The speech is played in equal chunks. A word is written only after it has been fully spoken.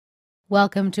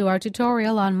Welcome to our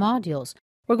tutorial on modules.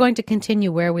 We're going to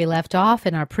continue where we left off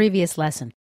in our previous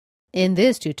lesson. In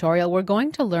this tutorial, we're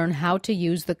going to learn how to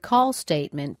use the call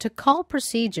statement to call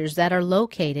procedures that are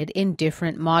located in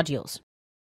different modules.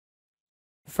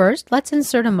 First, let's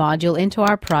insert a module into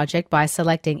our project by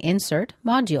selecting Insert,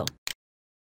 Module.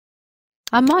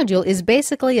 A module is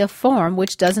basically a form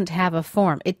which doesn't have a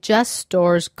form. It just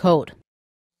stores code.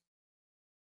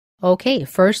 Okay,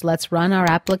 first let's run our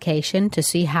application to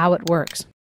see how it works.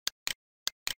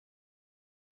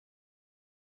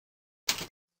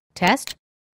 Test.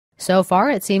 So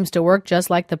far, it seems to work just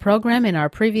like the program in our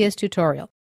previous tutorial.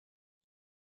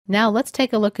 Now let's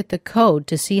take a look at the code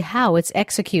to see how it's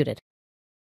executed.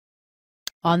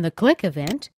 On the click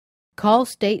event, call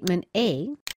statement A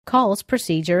calls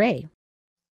procedure A.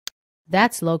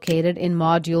 That's located in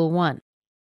Module 1.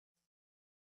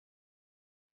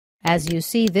 As you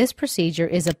see, this procedure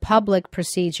is a public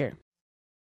procedure.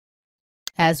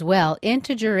 As well,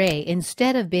 integer A,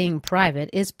 instead of being private,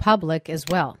 is public as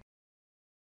well.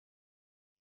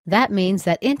 That means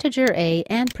that integer A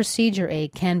and procedure A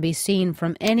can be seen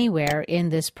from anywhere in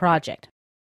this project.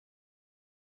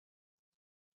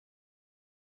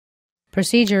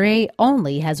 Procedure A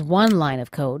only has one line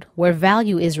of code where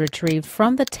value is retrieved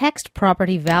from the text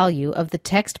property value of the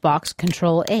text box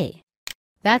Control A.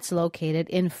 That's located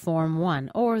in Form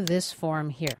 1, or this form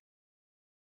here.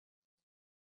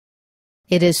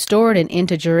 It is stored in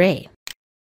integer A.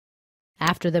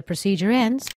 After the procedure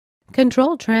ends,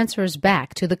 Control transfers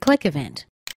back to the click event.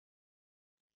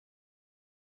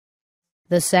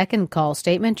 The second call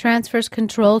statement transfers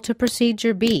control to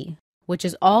procedure B, which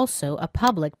is also a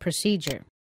public procedure.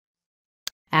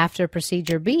 After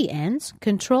procedure B ends,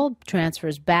 Control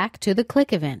transfers back to the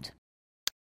click event.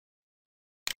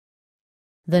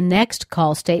 The next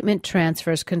call statement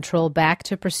transfers control back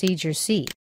to procedure C,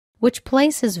 which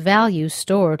places values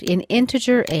stored in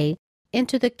integer A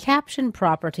into the caption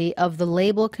property of the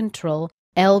label control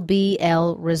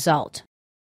LBL result.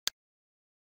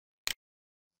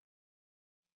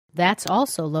 That's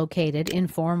also located in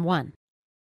Form 1.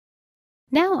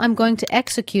 Now I'm going to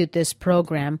execute this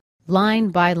program line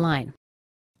by line.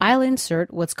 I'll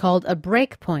insert what's called a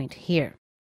breakpoint here.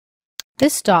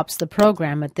 This stops the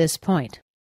program at this point.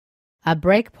 A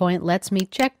breakpoint lets me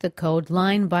check the code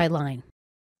line by line.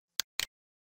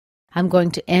 I'm going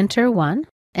to enter 1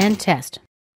 and test.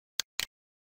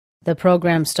 The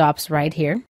program stops right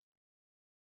here.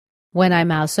 When I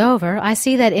mouse over, I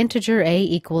see that integer A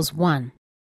equals 1.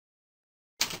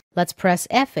 Let's press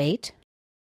F8.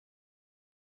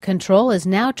 Control is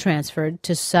now transferred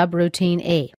to subroutine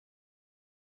A.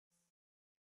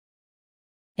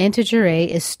 Integer A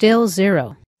is still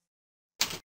 0.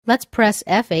 Let's press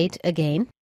F8 again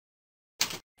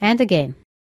and again.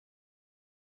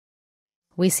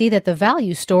 We see that the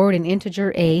value stored in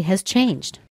integer A has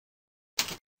changed.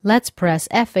 Let's press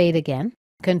F8 again.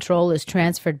 Control is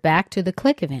transferred back to the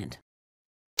click event.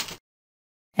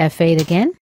 F8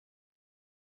 again.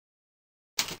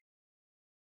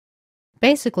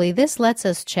 Basically, this lets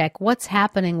us check what's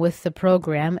happening with the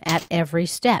program at every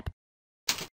step.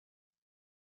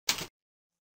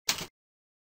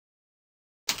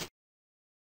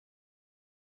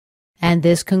 And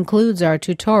this concludes our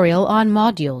tutorial on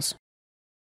modules.